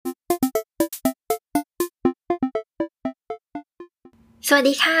สวัส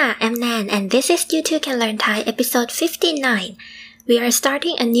ดีค่ะ I'm Nan and this is You Too Can Learn Thai episode 59. We are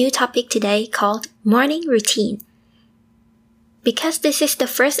starting a new topic today called morning routine. Because this is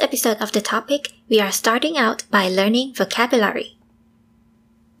the first episode of the topic, we are starting out by learning vocabulary.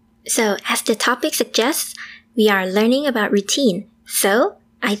 So as the topic suggests, we are learning about routine. So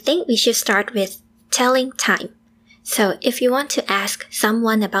I think we should start with telling time. So if you want to ask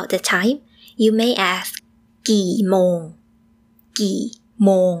someone about the time, you may ask กี่โมง กี่โ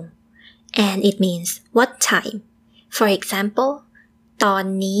มง and it means what time. For example, ตอน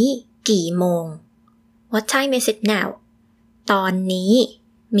นี้กี่โมง What time is it now? ตอนนี้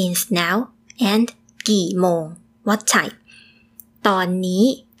means now and กี่โมง What time? ตอนนี้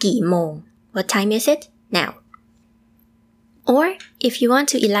กี่โมง What time is it now? Or if you want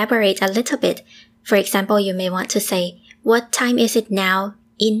to elaborate a little bit, for example, you may want to say, what time is it now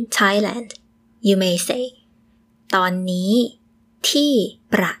in Thailand? You may say, ตอนนี้ที่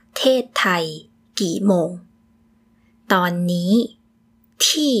ประเทศไทยกี่โมง ตอนนี้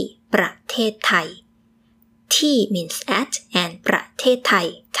ที่ประเทศไทย ที่ means at and ประเทศไทย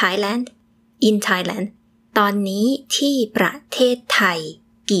Thailand in Thailand ตอนนี้ที่ประเทศไทย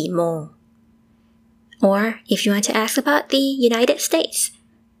กี่โมง Or if you want to ask about the United States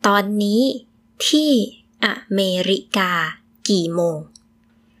ตอนนี้ที่อเมริกากี่โมง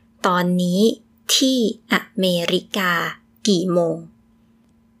ตอนนี้ที่อเมริกากี่โมง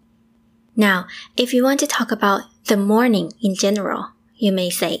Now, if you want to talk about the morning in general, you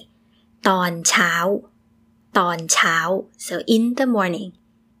may say ตอนเช้า ตอนเช้า so in the morning.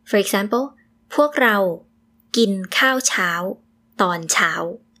 For example, พวกเรากินข้าวเช้าตอนเช้า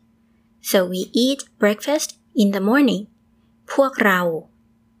So we eat breakfast in the morning. พวกเรา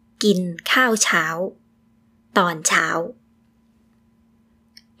กินข้าวเช้าตอนเช้า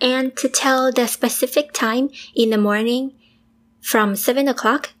And to tell the specific time in the morning, from 7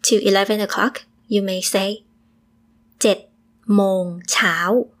 o'clock to 11 o'clock, you may say 7 โมงเช้า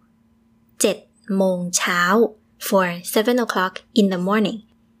 7 โมงเช้า for 7 o'clock in the morning.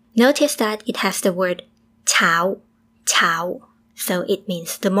 Notice that it has the word เช้า เช้า so it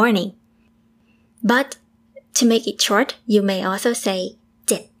means the morning. But to make it short, you may also say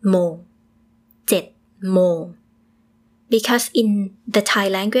 7 โมง 7 โมง. Because in the Thai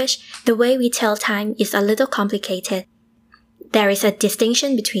language, the way we tell time is a little complicated. There is a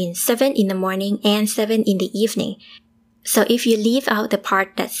distinction between 7 in the morning and 7 in the evening. So if you leave out the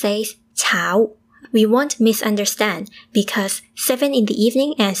part that says เช้า we won't misunderstand because 7 in the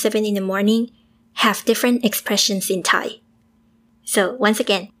evening and 7 in the morning have different expressions in Thai. So once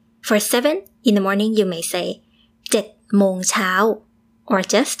again, for 7 in the morning, you may say 7 โมงเช้า or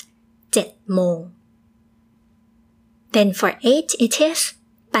just 7 โมง. Then for 8, it is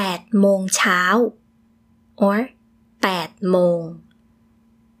 8 โมงเช้า or 8 โมง.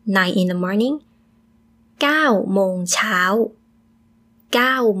 9 in the morning, 9 โมงเช้า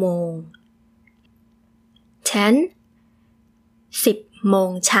 9 โมง. 10, 10 โม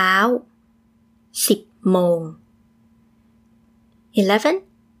งเช้า 10 โมง. 11,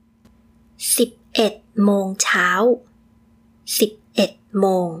 11 โมงเช้า 11 โม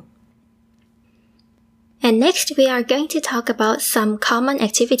ง. And next we are going to talk about some common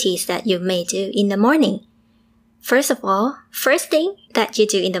activities that you may do in the morning. First of all, first thing that you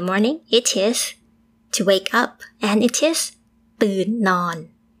do in the morning, it is to wake up, and it is ตื่นนอน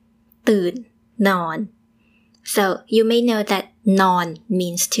ตื่นนอน So you may know that นอน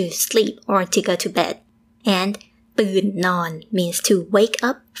means to sleep or to go to bed, and ตื่นนอน means to wake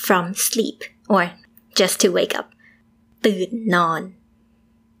up from sleep or just to wake up. ตื่นนอน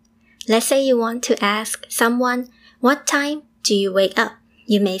Let's say you want to ask someone, what time do you wake up?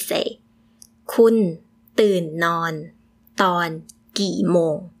 You may say, คุณตื่นนอนตอนกี่โม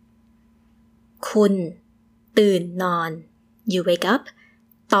ง คุณตื่นนอน You wake up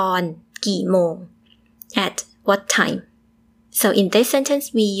ตอนกี่โมง At what time? So in this sentence,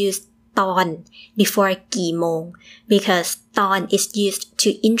 we use ตอน before กี่โมง because ตอน is used to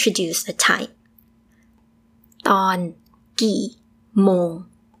introduce a time. ตอนกี่โมง.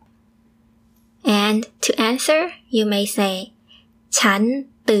 And to answer, you may say ฉัน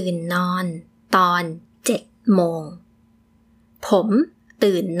ตื่นนอนตอน7 โมง ผม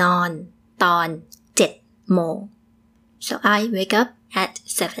ตื่นนอนตอน7 โมง So I wake up at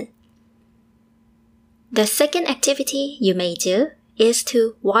 7. The second activity you may do is to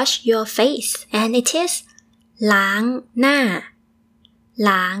wash your face, and it is ล้างหน้า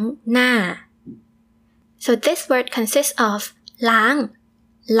ล้างหน้า. So this word consists of ล้าง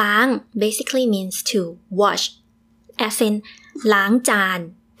ล้าง basically means to wash, as in ล้างจาน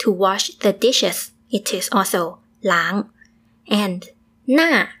to wash the dishes. It is also ล้าง and หน้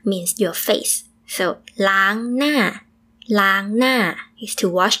า means your face. So ล้างหน้า ล้างหน้า is to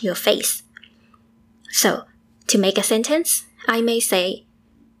wash your face. So to make a sentence, I may say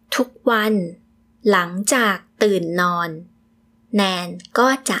ทุกวันหลังจากตื่นนอนแนนก็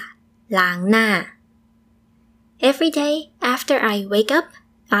จะล้างหน้า Every day after I wake up,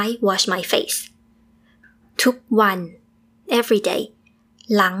 I wash my face. ทุกวัน every day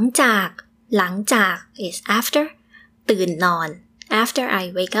หลังจาก is after ตื่นนอน after I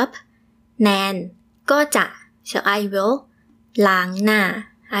wake up แนนก็จะ so I will ล้างหน้า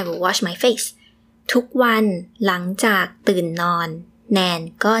I will wash my face ทุกวันหลังจากตื่นนอนแนน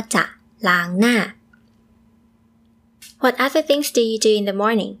ก็จะล้างหน้า What other things do you do in the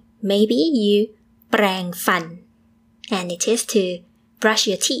morning? Maybe you แปรงฟัน and it is to brush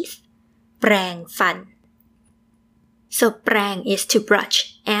your teeth แปรงฟัน So แปรง is to brush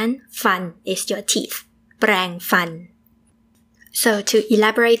and ฟัน is your teeth แปรงฟัน So to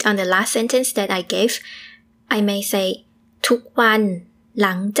elaborate on the last sentence that I gave, I may say ทุกวันห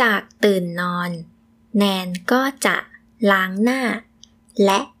ลังจากตื่นนอนแนนก็จะล้างหน้าแ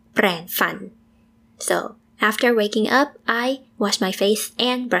ละแปรงฟัน So after waking up, I wash my face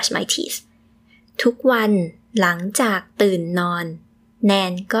and brush my teeth. ทุกวันหลังจากตื่นนอนแน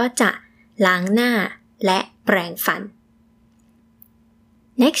นก็จะล้างหน้าและแปรงฟัน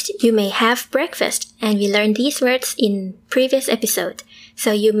Next, you may have breakfast, and we learned these words in previous episode. So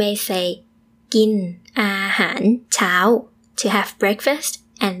you may say กินอาหารเช้า to have breakfast,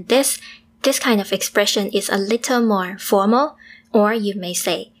 and this kind of expression is a little more formal, or you may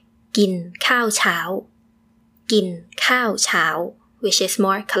say กินข้าวเช้ากินข้าวเช้า which is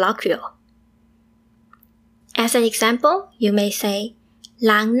more colloquial. As an example, you may say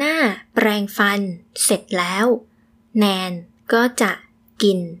ล้างหน้าแปรงฟันเสร็จแล้วแนนก็จะ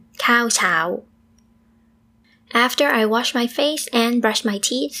กินข้าวเช้า After I wash my face and brush my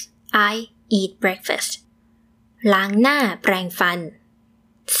teeth, I eat breakfast. ล้างหน้าแปรงฟัน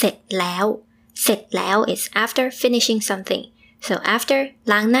เสร็จแล้ว is after finishing something. So after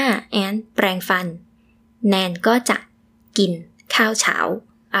ล้างหน้า and แปรงฟันแนนก็จะกินข้าวเช้า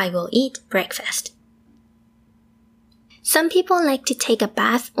I will eat breakfast. Some people like to take a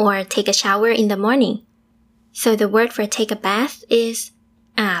bath or take a shower in the morning. So the word for take a bath is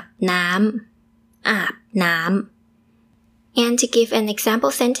อาบน้ำ And to give an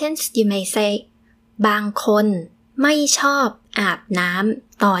example sentence, you may say บางคนไม่ชอบอาบน้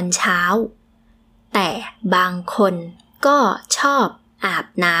ำตอนเช้าแต่บางคนก็ชอบอาบ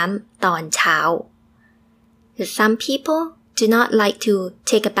น้ำตอนเช้าSome people do not like to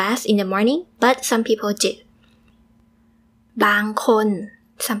take a bath in the morning, but some people do. บางคน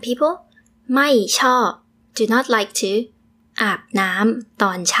some people ไม่ชอบ do not like to อาบน้ำต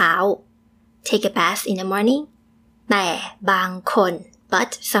อนเช้า take a bath in the morning แต่บางคน but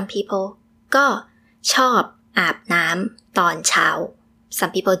some people ก็ชอบอาบน้ำตอนเช้า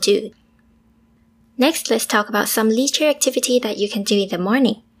some people do. Next, let's talk about some leisure activity that you can do in the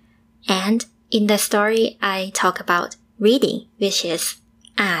morning. And in the story, I talk about reading, which is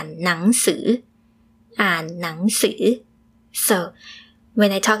อ่านหนังสือ So,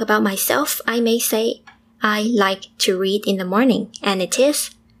 when I talk about myself, I may say I like to read in the morning, and it is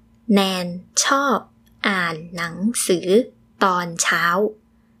แนนชอบอ่านหนังสือตอนเช้า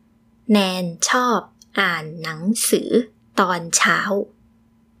แนนชอบอ่านหนังสือตอนเช้า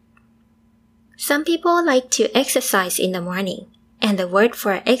Some people like to exercise in the morning.And the word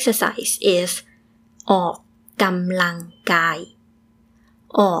for exercise is ออกกำลังก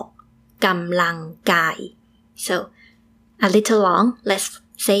าย So a little long, let's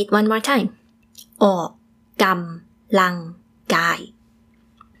say it one more time ออกกำลังกาย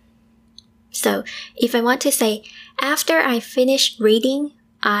So if I want to say after I finish reading,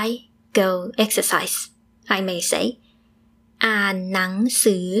 I go exercise. I may say อ่านหนัง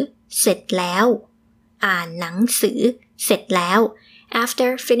สือเสร็จแล้วอ่านหนังสือเสร็จแล้ว After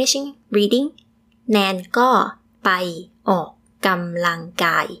finishing reading แนนก็ไปออกกำลังก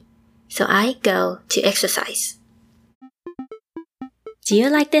าย So I go to exercise. Do you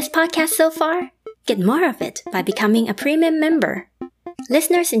like this podcast so far? Get more of it by becoming a premium member.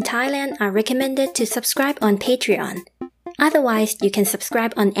 Listeners in Thailand are recommended to subscribe on Patreon. Otherwise, you can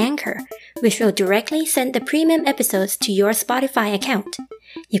subscribe on Anchor, which will directly send the premium episodes to your Spotify account.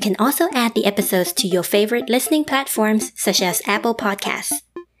 You can also add the episodes to your favorite listening platforms such as Apple Podcasts.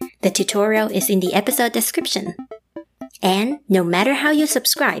 The tutorial is in the episode description. And no matter how you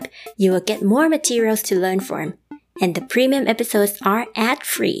subscribe, you will get more materials to learn from. And the premium episodes are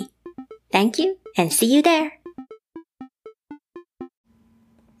ad-free. Thank you and see you there.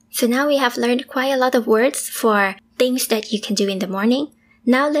 So now we have learned quite a lot of words for things that you can do in the morning.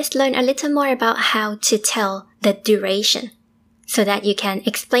 Now let's learn a little more about how to tell the duration so that you can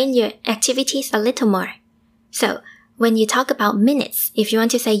explain your activities a little more. So when you talk about minutes, if you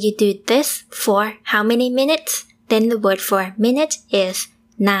want to say you do this for how many minutes, then the word for minute is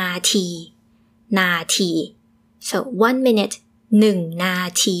นาที so 1 minute 1 นา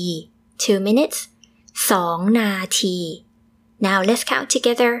ที 2 minutes 2 นาที now let's count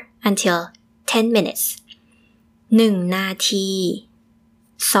together until 10 minutes 1 นาที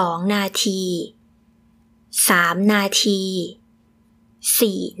2 นาที3 นาที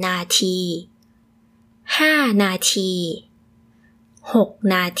4 นาที5 นาที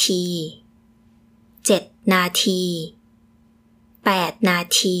6 นาที7 นาที8 นา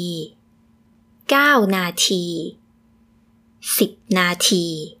ที9 นาที10 นาที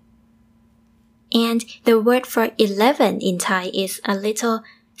and the word for 11 in Thai is a little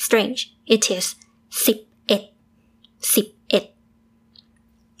strange. It is 11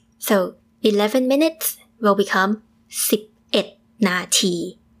 so 11 minutes will become 11 นาที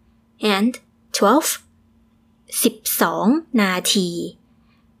and 12 12 นาที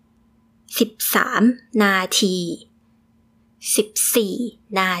13 นาที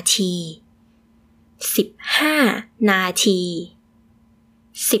14 นาที15 นาที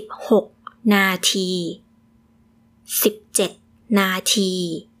16 นาที17 นาที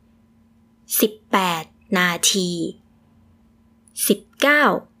18 นาที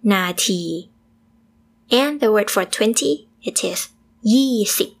19 นาที and the word for 20 it is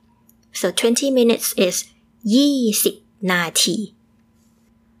 20 so 20 minutes is 20 นาที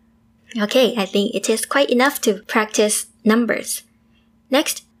Okay, I think it is quite enough to practice numbers.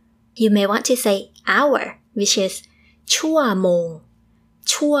 Next, you may want to say hour, which is ชั่วโม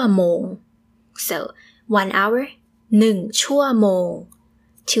ง so 1 hour 1 ชั่วโมง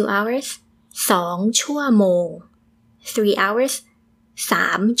 2 hours 2 ชั่วโมง 3 hours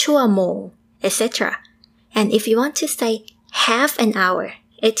 3 ชั่วโมง etc. And if you want to say half an hour,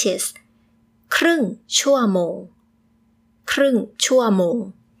 it is ครึ่งชั่วโมง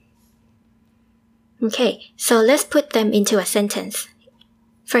Okay, so let's put them into a sentence.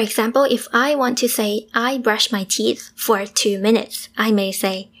 For example, if I want to say I brush my teeth for 2 minutes, I may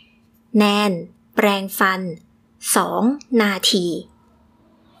say แนนแปรงฟัน2 นาที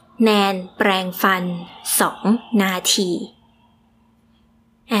แนนแปรงฟัน2 นาที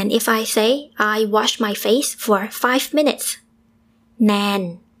And if I say I wash my face for 5 minutes, แนน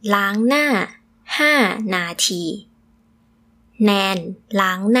ล้างหน้า5 นาทีแนนล้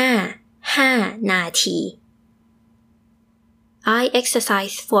างหน้า5 นาที I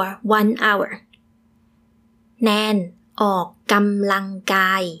exercise for 1 hour แนนออกกำลังก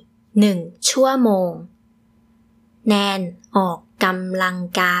าย1 ชั่วโมงแนนออกกำลัง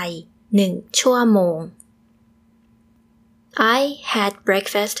กาย1 ชั่วโมง I had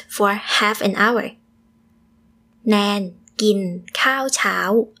breakfast for half an hour แนนกินข้าวเช้า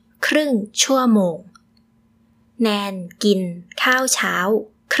ครึ่งชั่วโมงแนนกินข้าวเช้า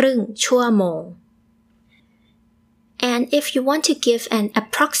ครึ่งชั่วโมง And if you want to give an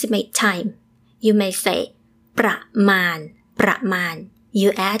approximate time, you may say ประมาณ you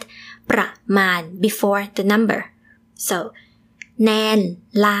add ประมาณ before the number. So แนน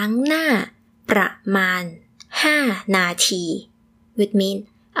ล้างหน้าประมาณ5 นาที would mean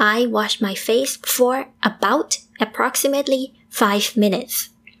I wash my face for about approximately 5 minutes.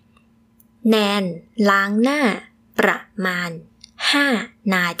 แนนล้างหน้าประมาณ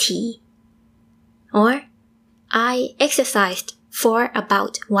5 นาที or I exercised for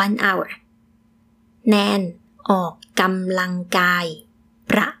about 1 hour แนนออกกำลังกาย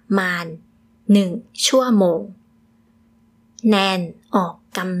ประมาณ1 ชั่วโมงแนนออก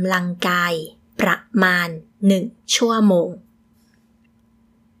กำลังกายประมาณ1 ชั่วโมง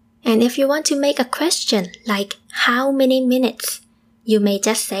And if you want to make a question like how many minutes, you may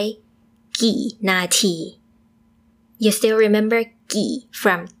just say กี่นาที You still remember กี่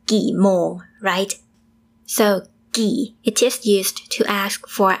from กี่โมง right? So กี่ it is used to ask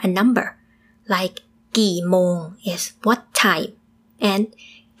for a number like กี่โมง is what time and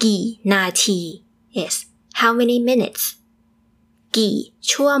กี่นาที is how many minutes กี่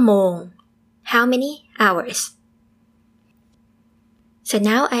ชั่วโมง how many hours So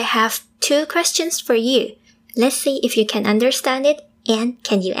now I have 2 questions for you. Let's see if you can understand it and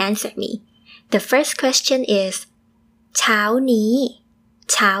can you answer me. The first question is เช้านี้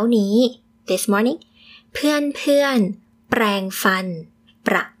this morning เพื่อนแปรงฟันป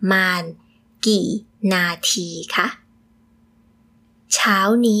ระมาณกี่นาทีคะเช้า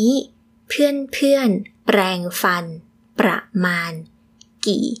นี้เพื่อนแปรงฟันประมาณ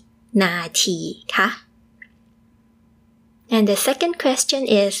กี่นาทีคะ And the second question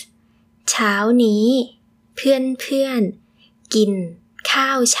is เช้านี้เพื่อนๆกินข้า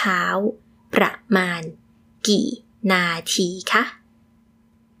วเช้าประมาณกี่นาทีคะ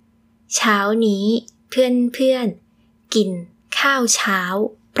เช้านี้เพื่อนๆกินข้าวเช้า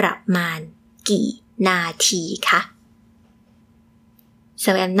ประมาณกี่นาทีคะ So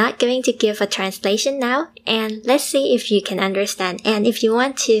I'm not going to give a translation now, and let's see if you can understand. And if you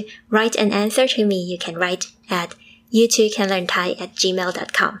want to write an answer to me, you can write at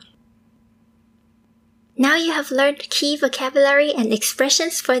youtoocanlearnthai@gmail.com. Now you have learned key vocabulary and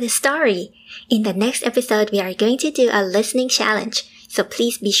expressions for the story. In the next episode, we are going to do a listening challenge, so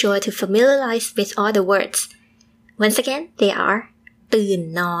please be sure to familiarize with all the words. Once again, they are ตื่น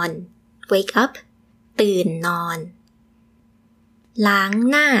นอน wake up ตื่นนอนล้าง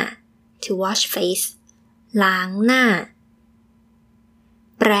หน้า to wash face ล้างหน้า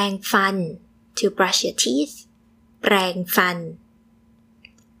แปรงฟัน to brush your teeth แปรงฟัน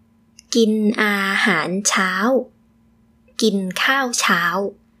กินอาหารเช้ากินข้าวเช้า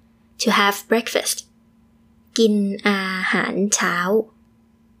to have breakfast กินอาหารเช้า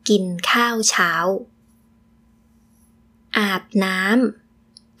กินข้าวเช้าอาบน้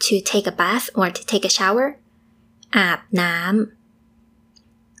ำ to take a bath or to take a shower อาบน้ำ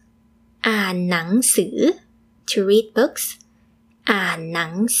อ่านหนังสือ to read books อ่านหนั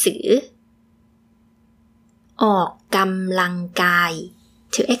งสือออกกำลังกาย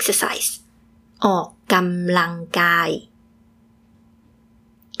to exercise ออกกำลังกาย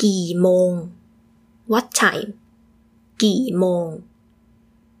กี่โมง what time กี่โมง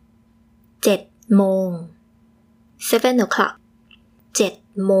7 โมง 7 o'clock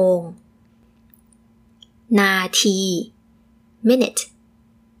 7 โมงนาที minute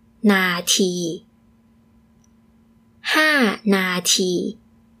นาที5 นาที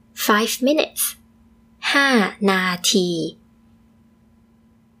 5 minutes 5 นาที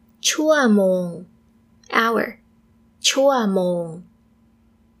ชั่วโมง hour ชั่วโมง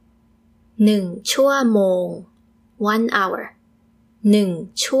1 ชั่วโมง 1 hour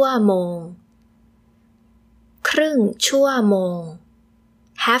 1 ชั่วโมงครึ่งชั่วโมง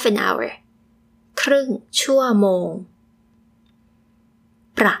half an hour ครึ่งชั่วโมง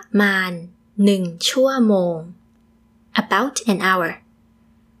ประมาณ1 ชั่วโมง about an hour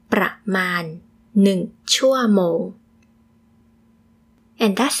ประมาณ1 ชั่วโมง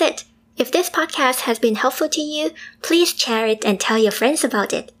And that's it. If this podcast has been helpful to you, please share it and tell your friends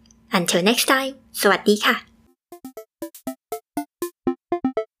about it. Until next time, สวัสดีค่ะ